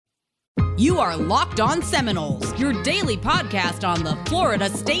You are Locked On Seminoles, your daily podcast on the Florida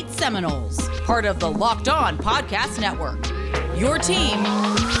State Seminoles, part of the Locked On Podcast Network. Your team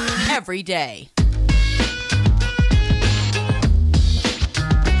every day.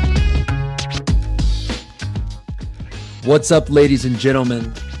 What's up, ladies and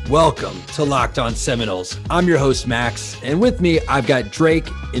gentlemen? Welcome to Locked On Seminoles. I'm your host, Max, and with me, I've got Drake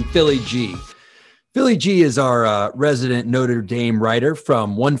and Philly G. Philly G is our resident Notre Dame writer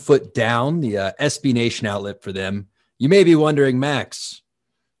from One Foot Down, the SB Nation outlet for them. You may be wondering, Max,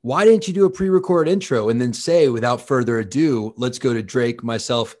 why didn't you do a pre-recorded intro and then say, without further ado, let's go to Drake,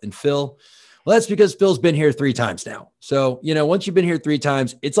 myself, and Phil? Well, that's because Phil's been here 3 times now. So, once you've been here 3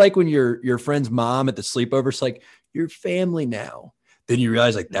 times, it's like when your friend's mom at the sleepover, it's like, you're family now. Then you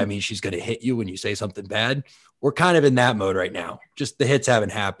realize that means she's going to hit you when you say something bad. We're kind of in that mode right now. Just the hits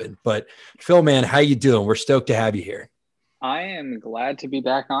haven't happened. But Phil, man, how you doing? We're stoked to have you here. I am glad to be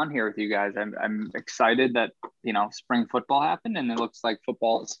back on here with you guys. I'm excited that, spring football happened and it looks like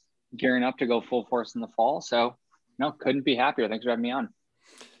football is gearing up to go full force in the fall. So, couldn't be happier. Thanks for having me on.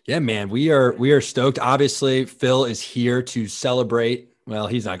 Yeah, man, we are stoked. Obviously, Phil is here to celebrate. Well,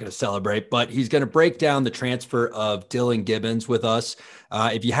 he's not going to celebrate, but he's going to break down the transfer of Dillan Gibbons with us.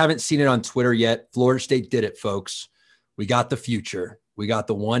 If you haven't seen it on Twitter yet, Florida State did it, folks. We got the future. We got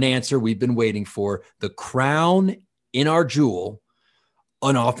the one answer we've been waiting for. The crown in our jewel,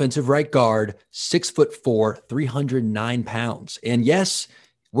 an offensive right guard, 6'4", 309 pounds. And yes,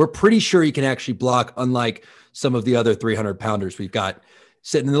 we're pretty sure he can actually block, unlike some of the other 300-pounders we've got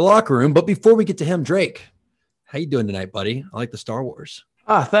sitting in the locker room. But before we get to him, Drake, how you doing tonight, buddy? I like the Star Wars.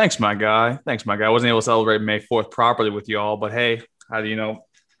 Thanks, my guy. I wasn't able to celebrate May 4th properly with y'all, but hey, a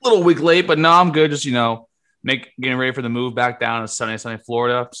little week late, but no, I'm good. Just, getting ready for the move back down to sunny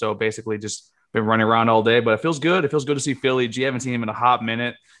Florida. So basically just been running around all day, but it feels good. It feels good to see Philly G. I haven't seen him in a hot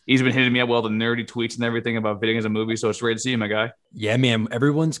minute. He's been hitting me up with all the nerdy tweets and everything about fitting as a movie. So it's great to see you, my guy. Yeah, man.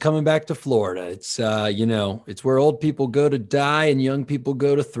 Everyone's coming back to Florida. It's, it's where old people go to die and young people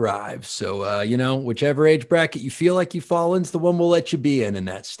go to thrive. So, whichever age bracket you feel like you fall into, the one we'll let you be in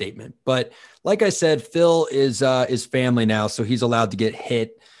that statement. But like I said, Phil is family now, so he's allowed to get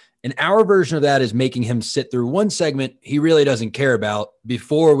hit. And our version of that is making him sit through one segment he really doesn't care about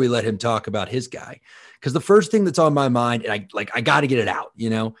before we let him talk about his guy. Because the first thing that's on my mind, and I got to get it out,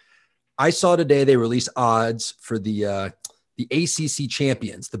 I saw today they released odds for the ACC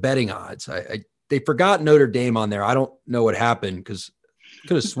champions, the betting odds. They forgot Notre Dame on there. I don't know what happened because I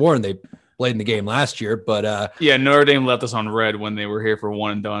could have sworn they played in the game last year. But yeah, Notre Dame left us on red when they were here for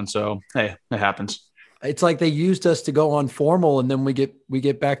one and done. So, hey, it happens. It's like they used us to go on formal, and then we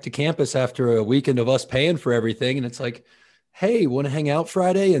get back to campus after a weekend of us paying for everything, and it's like, hey, want to hang out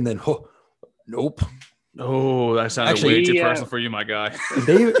Friday? And then, nope. Oh, that sounded way too personal for you, my guy.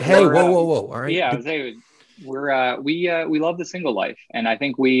 Hey, whoa! All right. Yeah, we love the single life, and I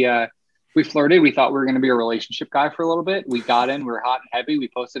think we flirted. We thought we were going to be a relationship guy for a little bit. We got in, we were hot and heavy. We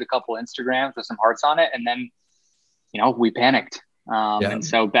posted a couple Instagrams with some hearts on it, and then, we panicked. And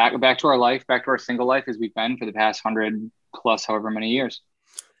so back to our life, back to our single life as we've been for the past 100 plus however many years.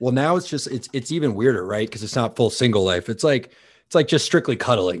 Well, now it's even weirder, right? Because it's not full single life. It's like just strictly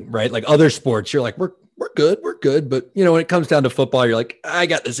cuddling, right? Like other sports, you're like, we're good. But when it comes down to football, you're like, I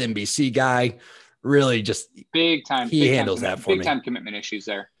got this NBC guy, really just big time. He handles that for me. Big time commitment issues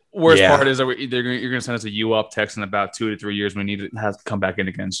there. Worst part is that you're going to send us a U up text in about 2 to 3 years. We need to have to come back in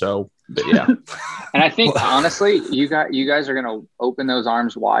again. So, but yeah. And I think honestly, you guys are going to open those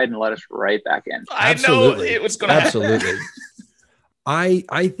arms wide and let us right back in. Absolutely. I know what's going to happen. Absolutely.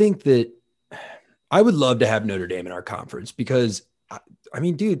 I think that I would love to have Notre Dame in our conference because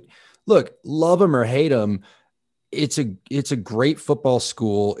dude, look, love them or hate them. It's a great football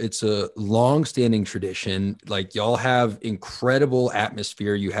school. It's a long-standing tradition. Like, y'all have incredible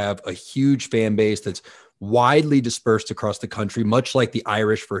atmosphere. You have a huge fan base that's widely dispersed across the country, much like the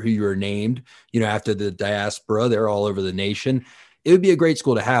Irish for who you were named, after the diaspora, they're all over the nation. It would be a great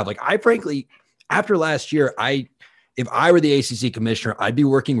school to have. Like, I frankly, after last year, if I were the ACC commissioner, I'd be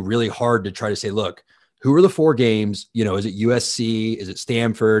working really hard to try to say, look, who are the 4 games? Is it USC? Is it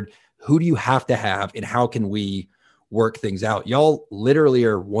Stanford? Who do you have to have? And how can we work things out? Y'all literally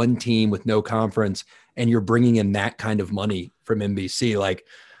are one team with no conference, and you're bringing in that kind of money from NBC. Like,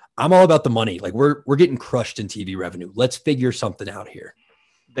 I'm all about the money. Like, we're getting crushed in TV revenue. Let's figure something out here.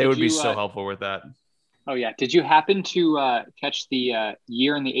 They would be so helpful with that. Oh yeah. Did you happen to catch the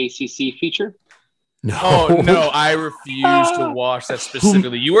year in the ACC feature? No. Oh no, I refuse to watch that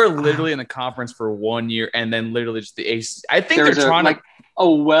specifically. You are literally in the conference for 1 year and then literally just the ACC. I think There's they're trying to a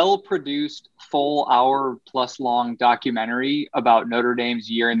well-produced full hour plus long documentary about Notre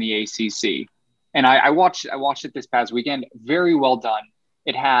Dame's year in the ACC. And I watched it this past weekend. Very well done.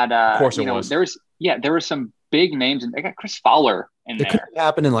 It had of course it was. There were some big names, and they got Chris Fowler in there. It couldn't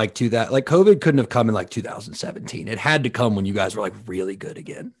happen in like COVID couldn't have come in like 2017. It had to come when you guys were like really good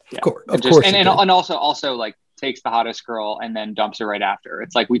again. Yeah. Of course. And also like takes the hottest girl and then dumps her right after.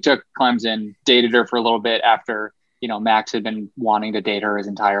 It's like we took Clemson, dated her for a little bit after, Max had been wanting to date her his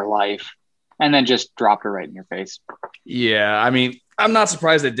entire life, and then just dropped her right in your face. Yeah, I mean, I'm not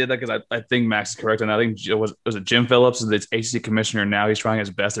surprised they did that because I think Max is correct. And I think was it Jim Phillips is the ACC commissioner now. He's trying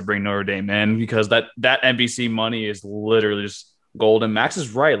his best to bring Notre Dame in because that NBC money is literally just golden. Max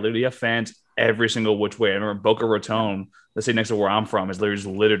is right. Literally, you have fans every single which way. I remember Boca Raton, the city next to where I'm from, is literally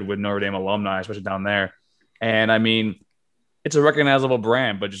just littered with Notre Dame alumni, especially down there. And I mean, it's a recognizable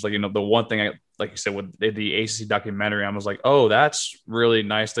brand, but just like, the one thing, like you said, with the ACC documentary, I was like, oh, that's really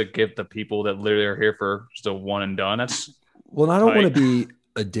nice to give the people that literally are here for just a one and done. Well, I don't want to be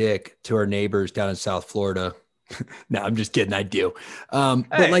a dick to our neighbors down in South Florida. No, I'm just kidding. I do.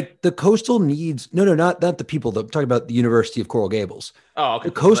 But like the Coastal needs, not the people. I'm talking about the University of Coral Gables. Oh, okay.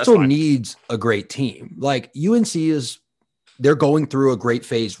 The Coastal needs a great team. Like UNC they're going through a great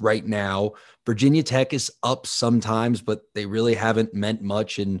phase right now. Virginia Tech is up sometimes, but they really haven't meant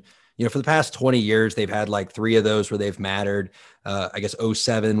much. And, for the past 20 years, they've had like 3 of those where they've mattered. I guess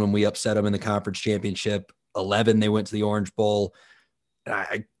 2007 when we upset them in the conference championship. 2011 they went to the Orange Bowl.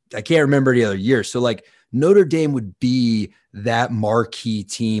 I can't remember any other year. So like Notre Dame would be that marquee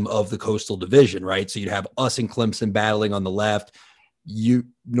team of the Coastal Division, right? So you'd have us and Clemson battling on the left,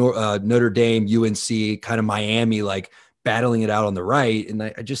 Notre Dame, UNC, kind of Miami, like battling it out on the right. And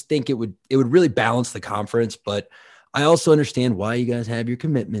I just think it would really balance the conference. But I also understand why you guys have your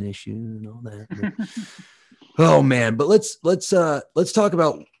commitment issue and all that. Oh man, but let's talk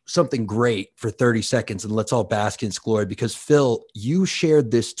about something great for 30 seconds and let's all bask in its glory, because Phil, you shared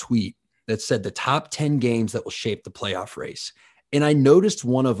this tweet that said the top 10 games that will shape the playoff race. And I noticed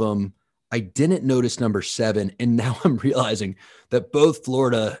one of them. I didn't notice number 7. And now I'm realizing that both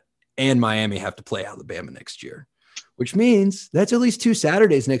Florida and Miami have to play Alabama next year, which means that's at least 2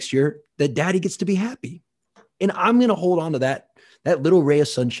 Saturdays next year that daddy gets to be happy. And I'm going to hold on to that little ray of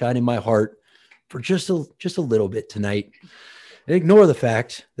sunshine in my heart for just a little bit tonight and ignore the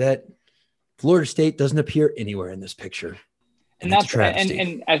fact that Florida State doesn't appear anywhere in this picture. And that's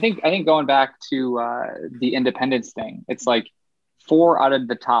and I think going back to the independence thing, it's like 4 out of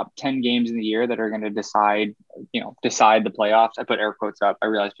the top 10 games in the year that are going to decide the playoffs. I put air quotes up. I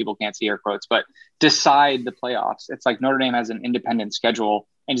realize people can't see air quotes, but decide the playoffs. It's like Notre Dame has an independent schedule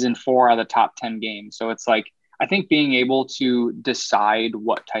and is in 4 out of the top 10 games. So it's like, I think being able to decide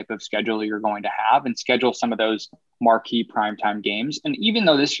what type of schedule you're going to have and schedule some of those marquee primetime games. And even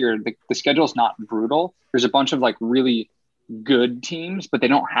though this year the schedule is not brutal, there's a bunch of like really good teams, but they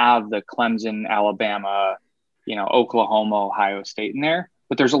don't have the Clemson, Alabama, Oklahoma, Ohio State in there.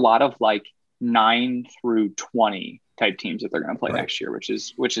 But there's a lot of like 9 through 20 type teams that they're going to play next year, which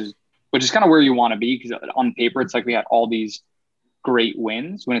is kind of where you want to be, because on paper it's like we had all these great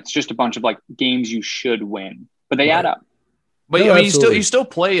wins when it's just a bunch of like games you should win, but they add up. But I mean, you still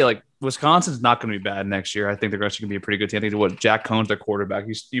play like Wisconsin's not going to be bad next year. I think they're actually going to be a pretty good team. I think Jack Cohn's their quarterback.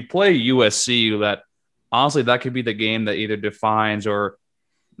 You play USC, that honestly that could be the game that either defines or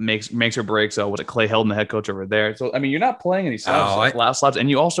makes or breaks. Clay Helton, the head coach over there. So I mean, you're not playing any slabs, and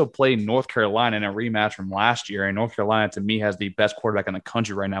you also play North Carolina in a rematch from last year. And North Carolina, to me, has the best quarterback in the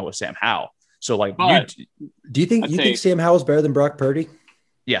country right now with Sam Howell. So like, do you think Sam Howell is better than Brock Purdy?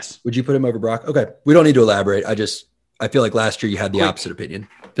 Yes. Would you put him over Brock? Okay, we don't need to elaborate. I feel like last year you had the opposite opinion.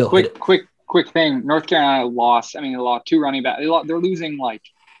 Bill, quick thing. North Carolina lost. I mean, they lost 2 running backs. They're losing like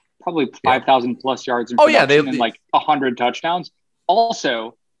probably 5,000 plus yards. And like 100 touchdowns.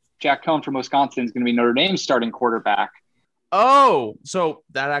 Also, Jack Cohn from Wisconsin is going to be Notre Dame's starting quarterback. Oh, so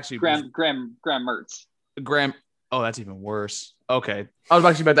that actually Graham Mertz. Oh, that's even worse. Okay. I was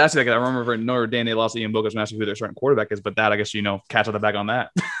actually about to ask you that. I remember for Notre Dame, they lost Ian Bookers and asked who their starting quarterback is, but that, I guess, catch on the back on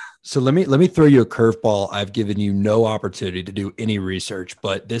that. So let me throw you a curveball. I've given you no opportunity to do any research,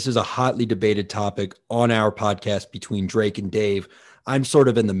 but this is a hotly debated topic on our podcast between Drake and Dave. I'm sort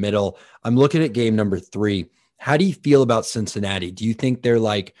of in the middle. I'm looking at game number 3. How do you feel about Cincinnati? Do you think they're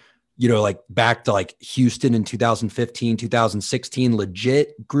like back to like Houston in 2015, 2016,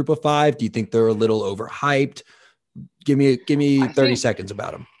 legit group of 5? Do you think they're a little overhyped? Give me 30 seconds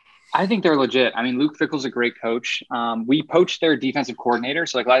about them. I think they're legit. I mean, Luke Fickell's a great coach. We poached their defensive coordinator.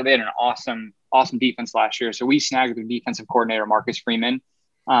 So like they had an awesome awesome defense last year. So we snagged their defensive coordinator, Marcus Freeman.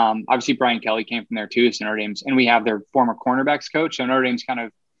 Obviously, Brian Kelly came from there too. So Notre Dame's, and we have their former cornerbacks coach. So Notre Dame's kind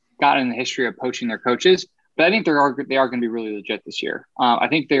of gotten in the history of poaching their coaches. But I think they are going to be really legit this year. I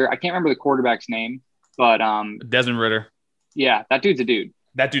think I can't remember the quarterback's name, but Desmond Ridder. Yeah, that dude's a dude.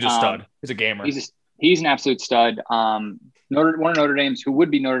 That dude's a stud. He's a gamer. He's an absolute stud. One of Notre Dame's, who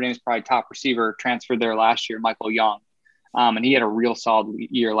would be Notre Dame's probably top receiver, transferred there last year, Michael Young. And he had a real solid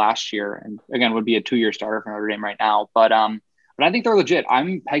year last year, and again would be a 2-year starter for Notre Dame right now. But I think they're legit.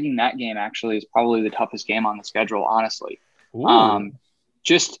 I'm pegging that game actually as probably the toughest game on the schedule, honestly.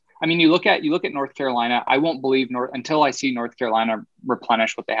 You look at North Carolina. I won't believe until I see North Carolina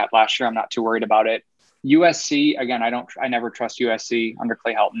replenish what they had last year. I'm not too worried about it. USC, again, I never trust USC under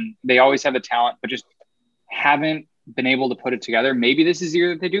Clay Helton. They always have the talent, but just haven't been able to put it together. Maybe this is the year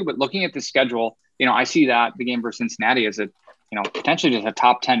that they do, but looking at the schedule, I see that the game versus Cincinnati as potentially just a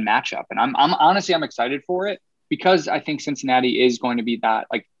top 10 matchup. And I'm honestly excited for it because I think Cincinnati is going to be that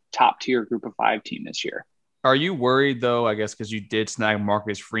like top tier group of 5 team this year. Are you worried though, I guess, because you did snag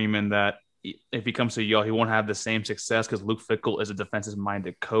Marcus Freeman, that if he comes to y'all, he won't have the same success because Luke Fickell is a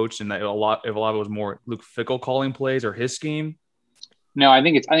defensive-minded coach, and that if a lot of it was more Luke Fickell calling plays or his scheme? No, I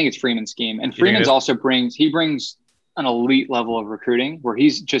think it's Freeman's scheme, and Freeman's also brings an elite level of recruiting where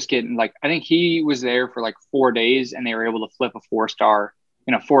he's just getting I think he was there for 4 days and they were able to flip a 4-star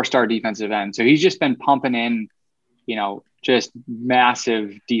defensive end. So he's just been pumping in, just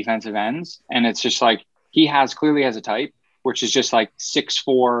massive defensive ends, and it's just he clearly has a type, which is just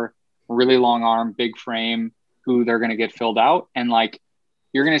 6'4", really long arm, big frame, who they're going to get filled out. And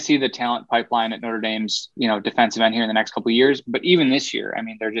you're going to see the talent pipeline at Notre Dame's, defensive end here in the next couple of years. But even this year, I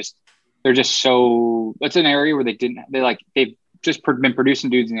mean, they're just so, that's an area where they've just been producing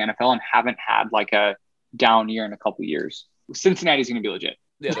dudes in the NFL and haven't had a down year in a couple of years. Cincinnati's going to be legit.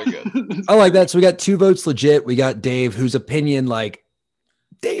 Yeah, they're good. I like that. So we got 2 votes legit. We got Dave, whose opinion,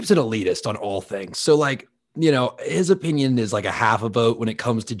 Dave's an elitist on all things. So his opinion is a half a vote when it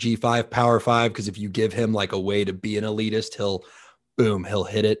comes to G5 Power 5. Cause if you give him a way to be an elitist, he'll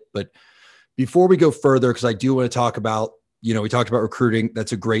hit it. But before we go further, cause I do want to talk about, we talked about recruiting.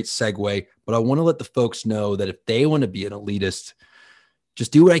 That's a great segue, but I want to let the folks know that if they want to be an elitist,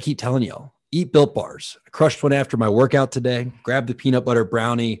 just do what I keep telling y'all. Eat Built Bars. I crushed one after my workout today. Grab the peanut butter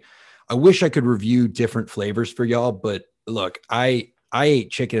brownie. I wish I could review different flavors for y'all, but look, I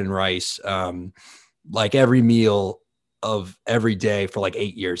ate chicken and rice every meal of every day for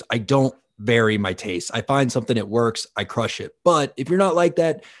 8 years. I don't vary my taste. I find something that works, I crush it. But if you're not like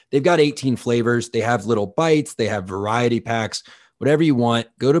that, they've got 18 flavors. They have little bites. They have variety packs, whatever you want.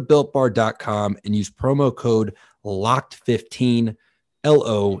 Go to builtbar.com and use promo code LOCKED15,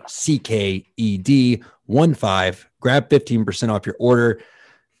 LOCKED 15. Grab 15% off your order.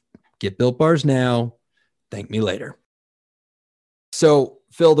 Get Built Bars now. Thank me later. So,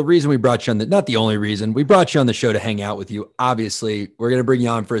 Phil, the reason we brought you on not the only reason, we brought you on the show to hang out with you. Obviously, we're going to bring you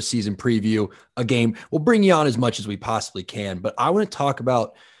on for a season preview, a game. We'll bring you on as much as we possibly can, but I want to talk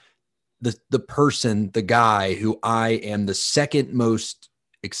about the person, the guy who I am the second most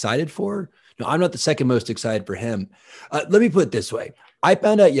excited for. No, I'm not the second most excited for him. Let me put it this way. I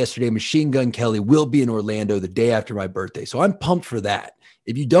found out yesterday Machine Gun Kelly will be in Orlando the day after my birthday. So I'm pumped for that.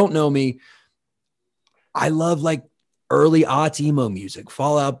 If you don't know me, I love early aughts emo music,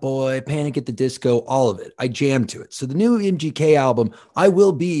 Fall Out Boy, Panic at the Disco, all of it. I jam to it. So the new MGK album, I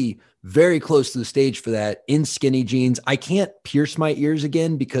will be very close to the stage for that in skinny jeans. I can't pierce my ears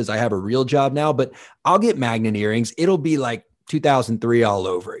again because I have a real job now, but I'll get magnet earrings. It'll be 2003 all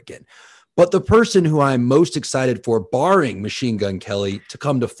over again. But the person who I'm most excited for, barring Machine Gun Kelly, to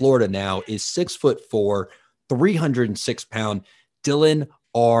come to Florida now is 6'4", 306-pound Dylan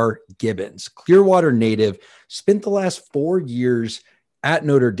R. Gibbons, Clearwater native, spent the last 4 years at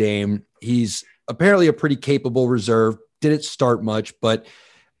Notre Dame. He's apparently a pretty capable reserve, didn't start much, but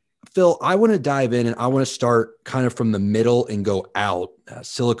Phil, I want to dive in and I want to start kind of from the middle and go out,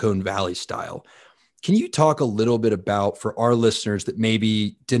 Silicon Valley style. Can you talk a little bit about, for our listeners that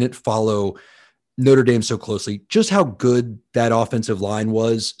maybe didn't follow Notre Dame so closely, just how good that offensive line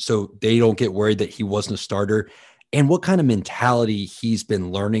was so they don't get worried that he wasn't a starter, and what kind of mentality he's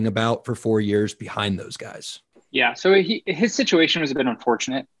been learning about for 4 years behind those guys? Yeah, so his situation was a bit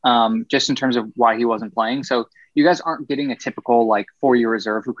unfortunate, just in terms of why he wasn't playing. So you guys aren't getting a typical 4-year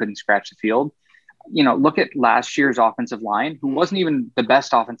reserve who couldn't scratch the field. Look at last year's offensive line, who wasn't even the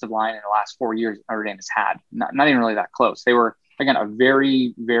best offensive line in the last 4 years Notre Dame has had. Not even really that close. They were, again, a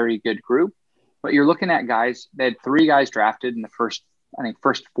very, very good group. But you're looking at guys, they had 3 guys drafted in the first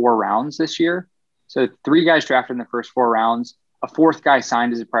 4 rounds this year. So 3 guys drafted in the first 4 rounds. a fourth guy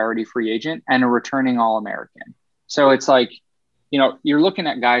signed as a priority free agent, and a returning All-American. So it's like, you're looking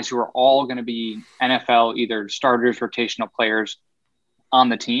at guys who are all going to be NFL, either starters, rotational players on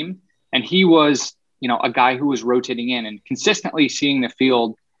the team. And he was, a guy who was rotating in and consistently seeing the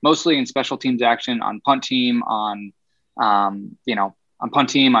field, mostly in special teams action, on punt team, on punt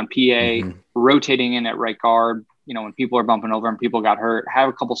team, on PA, rotating in at right guard, when people are bumping over and people got hurt, have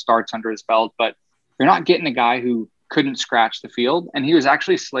a couple starts under his belt, but you're not getting a guy who couldn't scratch the field. And he was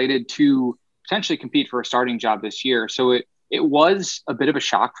actually slated to potentially compete for a starting job this year. So it was a bit of a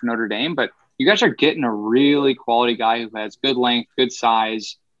shock for Notre Dame, but you guys are getting a really quality guy who has good length, good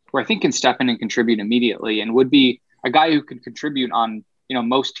size, who I think can step in and contribute immediately and would be a guy who could contribute on,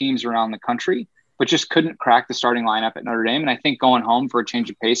 most teams around the country, but just couldn't crack the starting lineup at Notre Dame. And I think going home for a change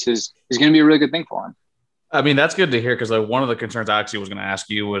of pace is going to be a really good thing for him. I mean, that's good to hear, because one of the concerns I actually was going to ask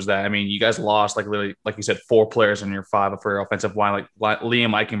you was that, I mean, you guys lost, literally, like you said, 4 players in your 5 for your offensive line, like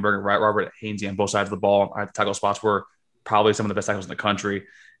Liam Eichenberg, Robert Hainsey on both sides of the ball. Our tackle spots were probably some of the best tackles in the country.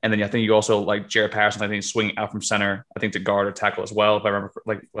 And then I think you also, like Jared Patterson, I think swinging out from center, I think to guard or tackle as well. If I remember,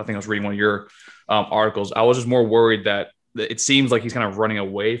 I think I was reading one of your articles. I was just more worried that it seems like he's kind of running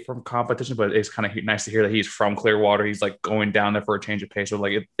away from competition, but it's kind of nice to hear that he's from Clearwater. He's going down there for a change of pace. So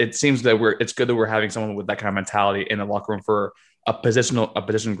it seems that it's good that we're having someone with that kind of mentality in the locker room for a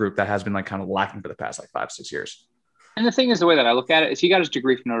position group that has been kind of lacking for the past 5-6 years. And the thing is, the way that I look at it is he got his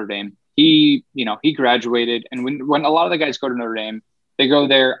degree from Notre Dame. He graduated. And when a lot of the guys go to Notre Dame, they go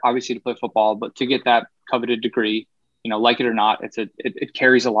there obviously to play football, but to get that coveted degree, like it or not, it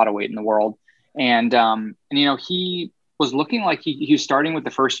carries a lot of weight in the world. And he was looking like he was starting with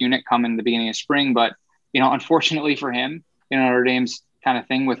the first unit coming in the beginning of spring, but unfortunately for him, Notre Dame's kind of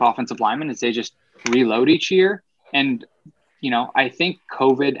thing with offensive linemen is they just reload each year. And I think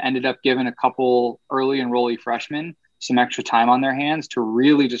COVID ended up giving a couple early enrollee freshmen some extra time on their hands to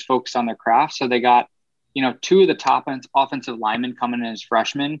really just focus on their craft. So they got 2 of the top offensive linemen coming in as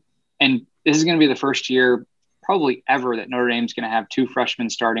freshmen, and this is going to be the first year probably ever that Notre Dame's going to have 2 freshmen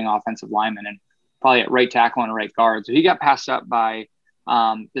starting offensive linemen, and probably at right tackle and right guard. So he got passed up by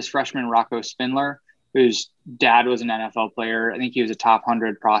this freshman, Rocco Spindler, whose dad was an NFL player. I think he was a top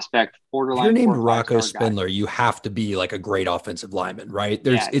 100 prospect. Borderline. If you're named Rocco Spindler, you have to be a great offensive lineman, right?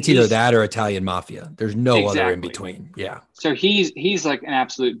 It's either that or Italian mafia. There's no other in between. Yeah. So he's like an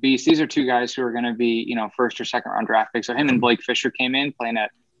absolute beast. These are 2 guys who are going to be, first or second round draft picks. So him and Blake Fisher came in playing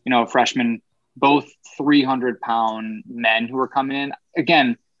at, a freshman, both 300-pound men who were coming in.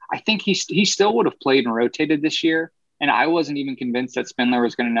 Again, I think he still would have played and rotated this year. And I wasn't even convinced that Spindler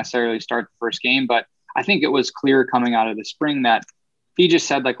was going to necessarily start the first game, but I think it was clear coming out of the spring that he just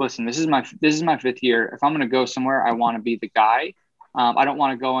said, listen, this is my 5th year. If I'm going to go somewhere, I want to be the guy. I don't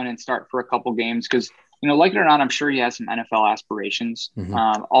want to go in and start for a couple games because, like it or not, I'm sure he has some NFL aspirations.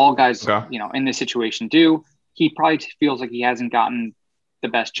 All guys, in this situation do. He probably feels like he hasn't gotten the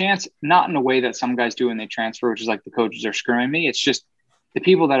best chance, not in a way that some guys do when they transfer, which is like the coaches are screwing me. It's just the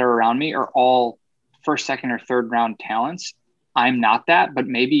people that are around me are all first, second, or third round talents. I'm not that, but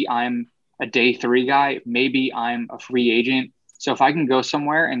maybe I'm a day 3 guy. Maybe I'm a free agent. So if I can go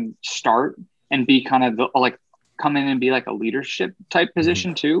somewhere and start and be kind of come in and be like a leadership type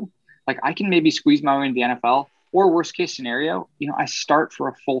position too, I can maybe squeeze my way into the NFL, or worst case scenario, I start for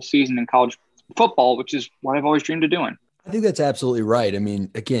a full season in college football, which is what I've always dreamed of doing. I think that's absolutely right. I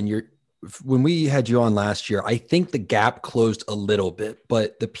mean, again, when we had you on last year, I think the gap closed a little bit,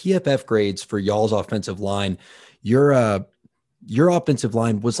 but the PFF grades for y'all's offensive line, your offensive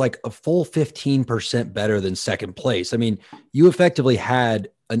line was a full 15% better than second place. I mean, you effectively had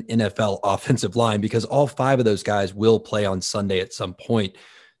an NFL offensive line because all 5 of those guys will play on Sunday at some point.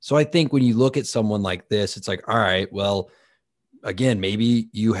 So I think when you look at someone like this, it's all right, well, again, maybe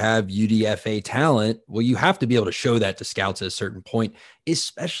you have UDFA talent. Well, you have to be able to show that to scouts at a certain point,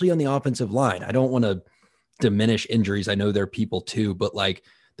 especially on the offensive line. I don't want to diminish injuries. I know there are people too, but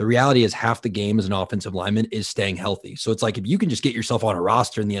the reality is half the game as an offensive lineman is staying healthy. So it's if you can just get yourself on a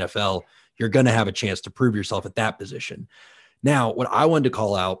roster in the NFL, you're going to have a chance to prove yourself at that position. Now, what I wanted to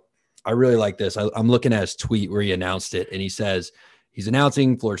call out, I really like this. I'm looking at his tweet where he announced it, and he says he's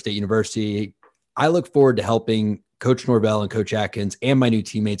announcing Florida State University. I look forward to helping Coach Norvell and Coach Atkins and my new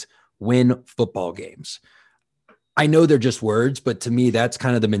teammates win football games. I know they're just words, but to me, that's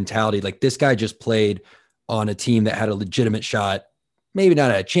kind of the mentality. This guy just played on a team that had a legitimate shot, maybe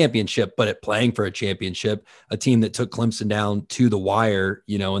not at a championship, but at playing for a championship, a team that took Clemson down to the wire,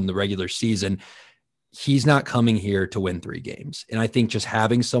 in the regular season. He's not coming here to win 3 games. And I think just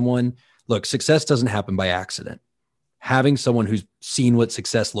having someone, look, success doesn't happen by accident. having someone who's seen what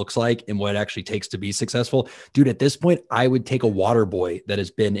success looks like and what it actually takes to be successful. Dude, at this point, I would take a water boy that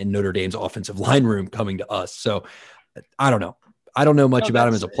has been in Notre Dame's offensive line room coming to us. So I don't know. I don't know much about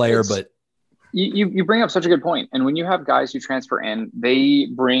him as a player, but you bring up such a good point. And when you have guys who transfer in, they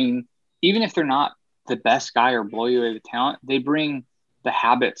bring, even if they're not the best guy or blow you away with talent, they bring the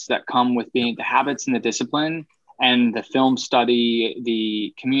habits that come with being the habits and the discipline and the film study,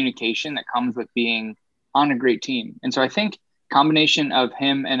 the communication that comes with being on a great team. And so I think combination of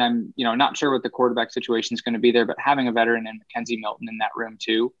him, and I'm, not sure what the quarterback situation is going to be there, but having a veteran and Mackenzie Milton in that room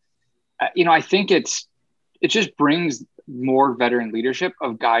too, I think it just brings more veteran leadership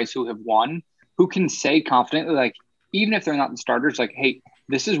of guys who have won, who can say confidently, like, even if they're not the starters, like, hey,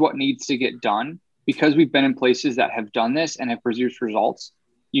 this is what needs to get done because we've been in places that have done this and have produced results.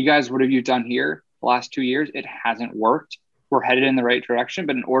 You guys, what have you done here the last 2 years? It hasn't worked. We're headed in the right direction,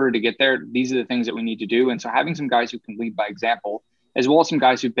 but in order to get there, these are the things that we need to do. And so having some guys who can lead by example, as well as some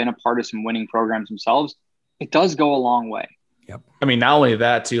guys who've been a part of some winning programs themselves, it does go a long way. Yep. I mean, not only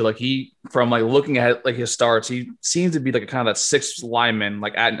that too, like looking at like his starts, he seems to be like a kind of that sixth lineman,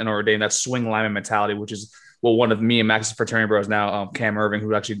 like at Notre Dame, that swing lineman mentality, which is one of me and Max's fraternity bros now, Cam Irving,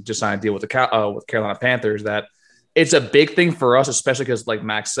 who actually just signed a deal with with Carolina Panthers, that it's a big thing for us, especially because like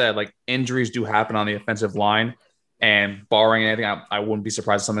Max said, like injuries do happen on the offensive line. And barring anything, I wouldn't be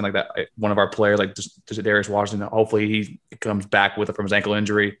surprised if something like that. One of our players, like just Darius Washington, hopefully he comes back from his ankle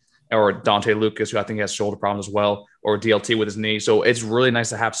injury, or Dante Lucas, who I think has shoulder problems as well, or DLT with his knee. So it's really nice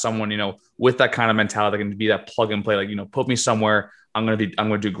to have someone, with that kind of mentality that can be that plug and play. Like, put me somewhere, I'm going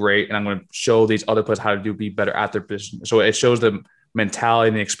to do great, and I'm going to show these other players how to be better at their position. So it shows the mentality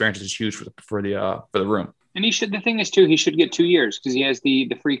and the experience is huge for the room. And the thing is too, he should get 2 years because he has the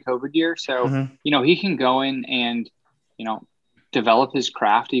free COVID year. So, he can go in and, develop his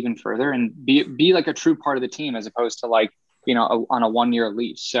craft even further and be like a true part of the team as opposed to like, on a 1 year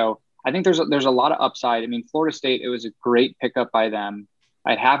lease. So I think there's a lot of upside. I mean, Florida State, it was a great pickup by them.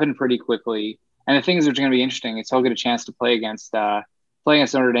 It happened pretty quickly. And the things that are going to be interesting, is he'll get a chance to play against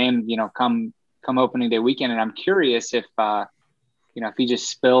Notre Dame, come opening day weekend. And I'm curious if he just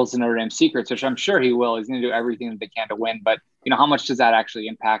spills the Notre Dame secrets, which I'm sure he will. He's going to do everything that they can to win. But, how much does that actually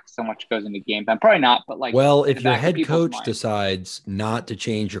impact so much goes into game time? Probably not, but like. Well, if your head coach decides not to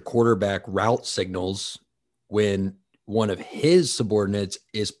change your quarterback route signals when one of his subordinates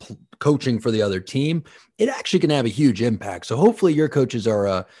is coaching for the other team, it actually can have a huge impact. So hopefully your coaches are,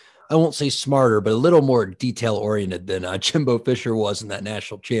 I won't say smarter, but a little more detail oriented than Jimbo Fisher was in that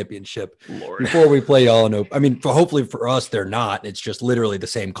national championship. Lord. Before we play all in. I mean, hopefully for us, they're not. It's just literally the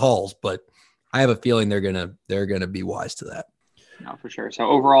same calls, but I have a feeling they're gonna be wise to that. No, for sure. So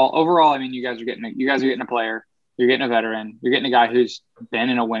overall, I mean, you guys are getting a player, you're getting a veteran, you're getting a guy who's been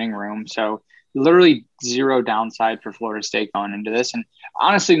in a winning room. So literally zero downside for Florida State going into this. And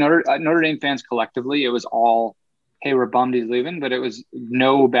honestly, Notre Dame fans collectively, it was all, hey, we're bummed he's leaving, but it was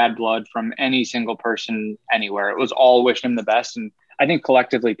no bad blood from any single person anywhere. It was all wishing him the best. And I think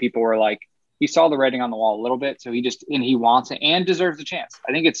collectively people were like, he saw the writing on the wall a little bit. So he wants it and deserves a chance.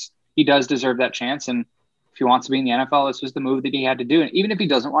 I think he does deserve that chance. And if he wants to be in the NFL, this was the move that he had to do. And even if he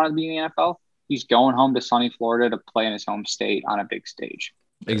doesn't want to be in the NFL, he's going home to sunny Florida to play in his home state on a big stage.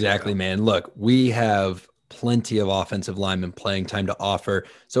 Exactly, man. Look, we have plenty of offensive linemen playing time to offer.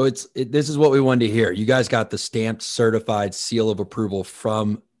 So this is what we wanted to hear. You guys got the stamped certified seal of approval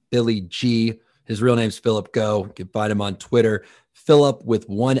from Billy G. His real name's Philip Go. You can find him on Twitter. Philip with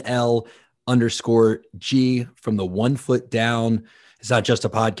 1L _G from the 1 Foot Down. It's not just a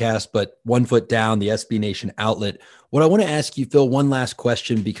podcast, but 1 Foot Down, the SB Nation outlet. What I want to ask you, Phil, one last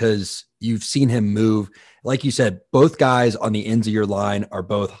question, because you've seen him move. Like you said, both guys on the ends of your line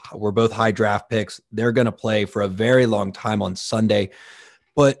were both high draft picks. They're going to play for a very long time on Sunday,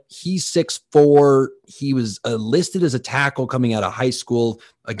 but he's 6'4". He was listed as a tackle coming out of high school,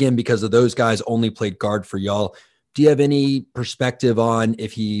 again, because of those guys only played guard for y'all. Do you have any perspective on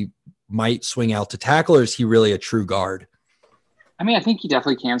if he might swing out to tackle, or is he really a true guard? I mean, I think he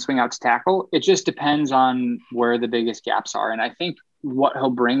definitely can swing out to tackle. It just depends on where the biggest gaps are. And I think what he'll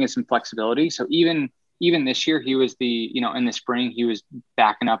bring is some flexibility. So even this year, he was in the spring, he was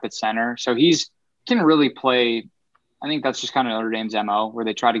backing up at center. So can really play. I think that's just kind of Notre Dame's MO, where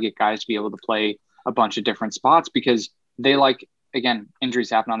they try to get guys to be able to play a bunch of different spots because they again,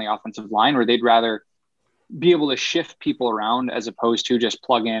 injuries happen on the offensive line where they'd rather be able to shift people around as opposed to just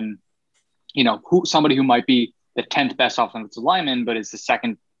plug in, somebody who might be the 10th best offensive lineman, but is the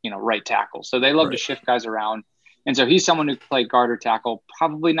second, right tackle. So they love to shift guys around. And so he's someone who could play guard or tackle,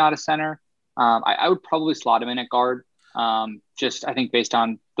 probably not a center. I would probably slot him in at guard. I think based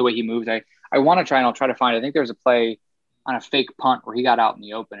on the way he moves, I want to try to find, I think there's a play on a fake punt where he got out in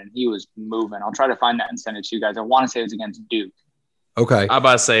the open and he was moving. I'll try to find that and send it to you guys. I want to say it was against Duke. Okay. I'm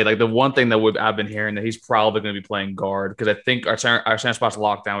about to say, like, the one thing that I've been hearing that he's probably going to be playing guard, because I think our center spot's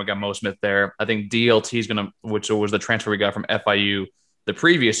locked down. We got Mo Smith there. I think DLT is going to, which was the transfer we got from FIU the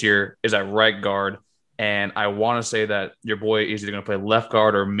previous year, is at right guard. And I want to say that your boy is either going to play left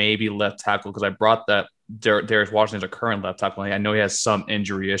guard or maybe left tackle, because I brought that Darius Washington is a current left tackle. I know he has some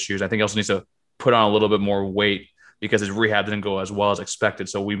injury issues. I think he also needs to put on a little bit more weight because his rehab didn't go as well as expected.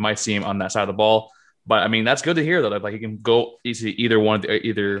 So we might see him on that side of the ball. But I mean, that's good to hear, though. Like, he can go easily either one,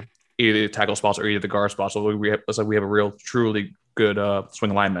 either the tackle spots or either the guard spots. So we have a real, truly good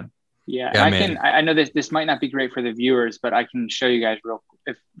swing lineman. Yeah, and I know this might not be great for the viewers, but I can show you guys real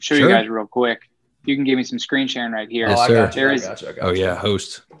quick. You can give me some screen sharing right here. Yes, I sir. got you. I got you. Oh yeah,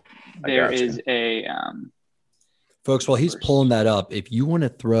 host. There is a folks. While he's pulling that up, if you want to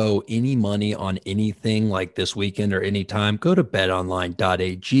throw any money on anything like this weekend or anytime, go to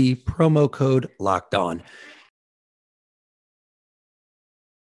betonline.ag, promo code locked on.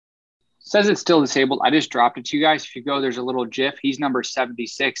 Says it's still disabled. I just dropped it to you guys. If you go, there's a little GIF. He's number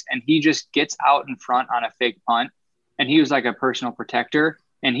 76, and he just gets out in front on a fake punt, and he was like a personal protector,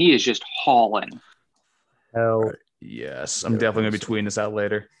 and he is just hauling. Hell yes. I'm definitely going to be tweeting this out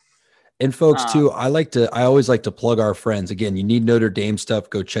later. And folks, too, I always like to plug our friends. Again, you need Notre Dame stuff,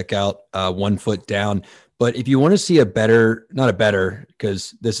 go check out 1 Foot Down. But if you want to see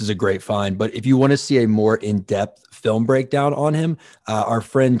because this is a great find, but if you want to see a more in-depth film breakdown on him, our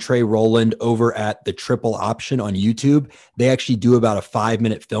friend Trey Rowland over at the Triple Option on YouTube, they actually do about a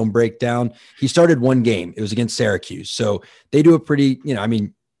 5-minute film breakdown. He started one game. It was against Syracuse. So they do a pretty,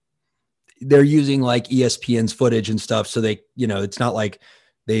 they're using like ESPN's footage and stuff. So they, it's not like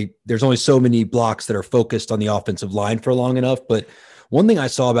there's only so many blocks that are focused on the offensive line for long enough. But one thing I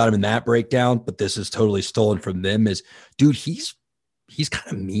saw about him in that breakdown, but this is totally stolen from them, is, dude, he's kind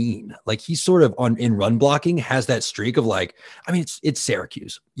of mean. Like, he's sort of in run blocking, has that streak of it's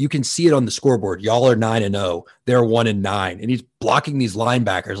Syracuse. You can see it on the scoreboard. Y'all are 9-0. They're 1-9. And he's blocking these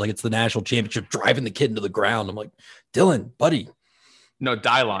linebackers like it's the national championship, driving the kid into the ground. I'm like, Dylan, buddy. No,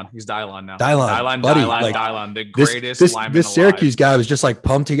 Dylon. He's Dylon now. Dylon, Dylon, the greatest lineman this Syracuse alive. guy was just like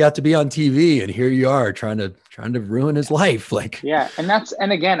pumped he got to be on TV, and here you are trying to ruin his life. Like, yeah,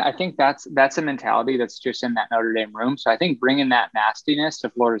 and again, I think that's a mentality that's just in that Notre Dame room. So I think bringing that nastiness to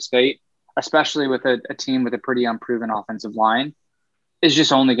Florida State, especially with a team with a pretty unproven offensive line, is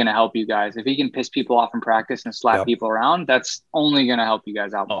just only going to help you guys. If he can piss people off in practice and slap people around, that's only going to help you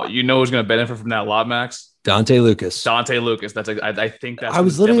guys out. Oh, you know who's going to benefit from that a lot, Max? Dante Lucas. That's I think that's. I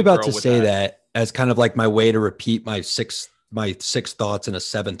was literally about to say that as kind of like my way to repeat my six thoughts in a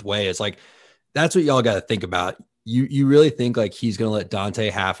seventh way. It's like, that's what y'all got to think about. You really think like he's going to let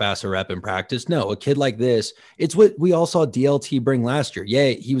Dante half-ass a rep in practice? No, a kid like this, it's what we all saw DLT bring last year. Yeah,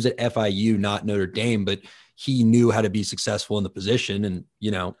 he was at FIU, not Notre Dame, but he knew how to be successful in the position. And,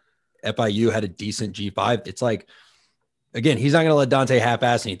 FIU had a decent G5. It's like, again, he's not going to let Dante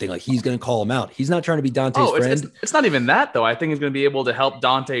half-ass anything. Like, he's going to call him out. He's not trying to be Dante's friend. It's not even that, though. I think he's going to be able to help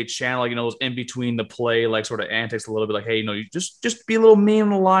Dante channel, those in between the play, like, sort of antics a little bit. Like, hey, you just be a little mean on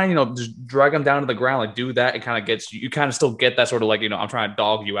the line. Just drag him down to the ground. Like, do that. It kind of gets you kind of still get that sort of like, I'm trying to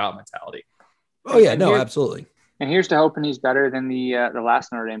dog you out mentality. Oh yeah, no, absolutely. And here's to hoping he's better than the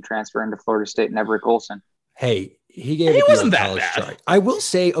last Notre Dame transfer into Florida State, and Everett Golson. Hey, he wasn't that bad. Try. I will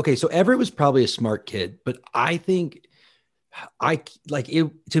say, okay, so Everett was probably a smart kid, but I think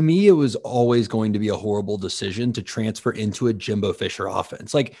to me, it was always going to be a horrible decision to transfer into a Jimbo Fisher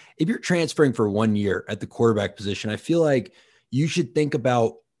offense. Like, if you're transferring for 1 year at the quarterback position, I feel like you should think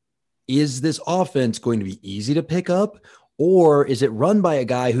about, is this offense going to be easy to pick up, or is it run by a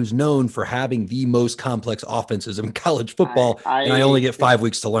guy who's known for having the most complex offenses in college football, and I only get 5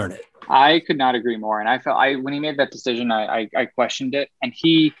 weeks to learn it? I could not agree more. And I felt when he made that decision, I questioned it. And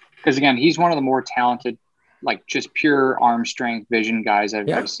because again, he's one of the more talented, like just pure arm strength, vision guys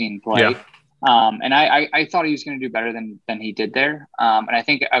I've seen play. Yeah. And I thought he was going to do better than he did there. And I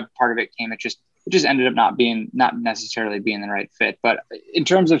think a part of it came, it just ended up not necessarily being the right fit. But in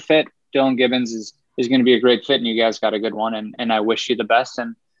terms of fit, Dylan Gibbons is going to be a great fit, and you guys got a good one. And I wish you the best.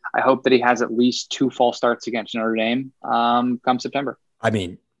 And I hope that he has at least 2 false starts against Notre Dame come September. I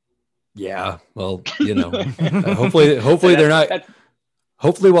mean, yeah, well, hopefully they're not.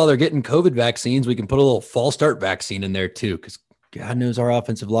 Hopefully, while they're getting COVID vaccines, we can put a little false start vaccine in there too, because God knows our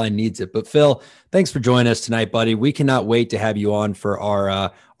offensive line needs it. But Phil, thanks for joining us tonight, buddy. We cannot wait to have you on for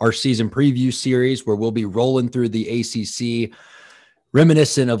our season preview series, where we'll be rolling through the ACC.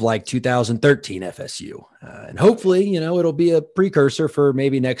 reminiscent of like 2013 FSU. And hopefully, you know, it'll be a precursor for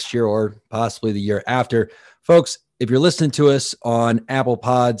maybe next year or possibly the year after. Folks, if you're listening to us on Apple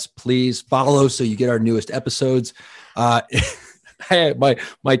Pods, please follow so you get our newest episodes. My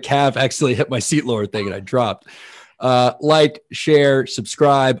calf actually hit my seat lower thing and I dropped. Like, share,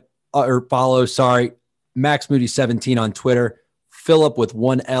 subscribe, or follow, Max Moody 17 on Twitter. Philip with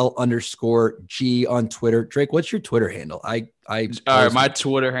 1L_G on Twitter. Drake, what's your Twitter handle? All right, my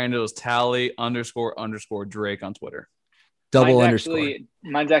Twitter handle is Tally__Drake on Twitter.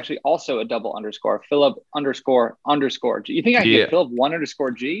 Mine's actually also a double underscore. Philip__G. You think I can get Philip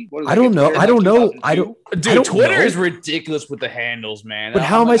 1_G? What I don't know. I don't know. Dude, Twitter is ridiculous with the handles, man. But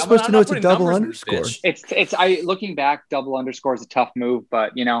how am I supposed to know it's a double underscore? It's looking back, double underscore is a tough move,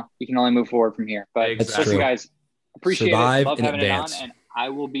 but you know, you can only move forward from here. But exactly. You guys, appreciate Survive it. Love in having advance. it on, and I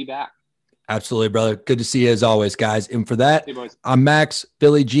will be back. Absolutely, brother. Good to see you as always, guys. And for that, See you, boys. I'm Max,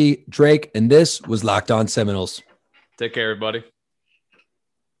 Billy G, Drake, and this was Locked On Seminoles. Take care, everybody.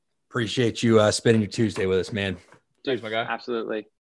 Appreciate you spending your Tuesday with us, man. Thanks, my guy. Absolutely.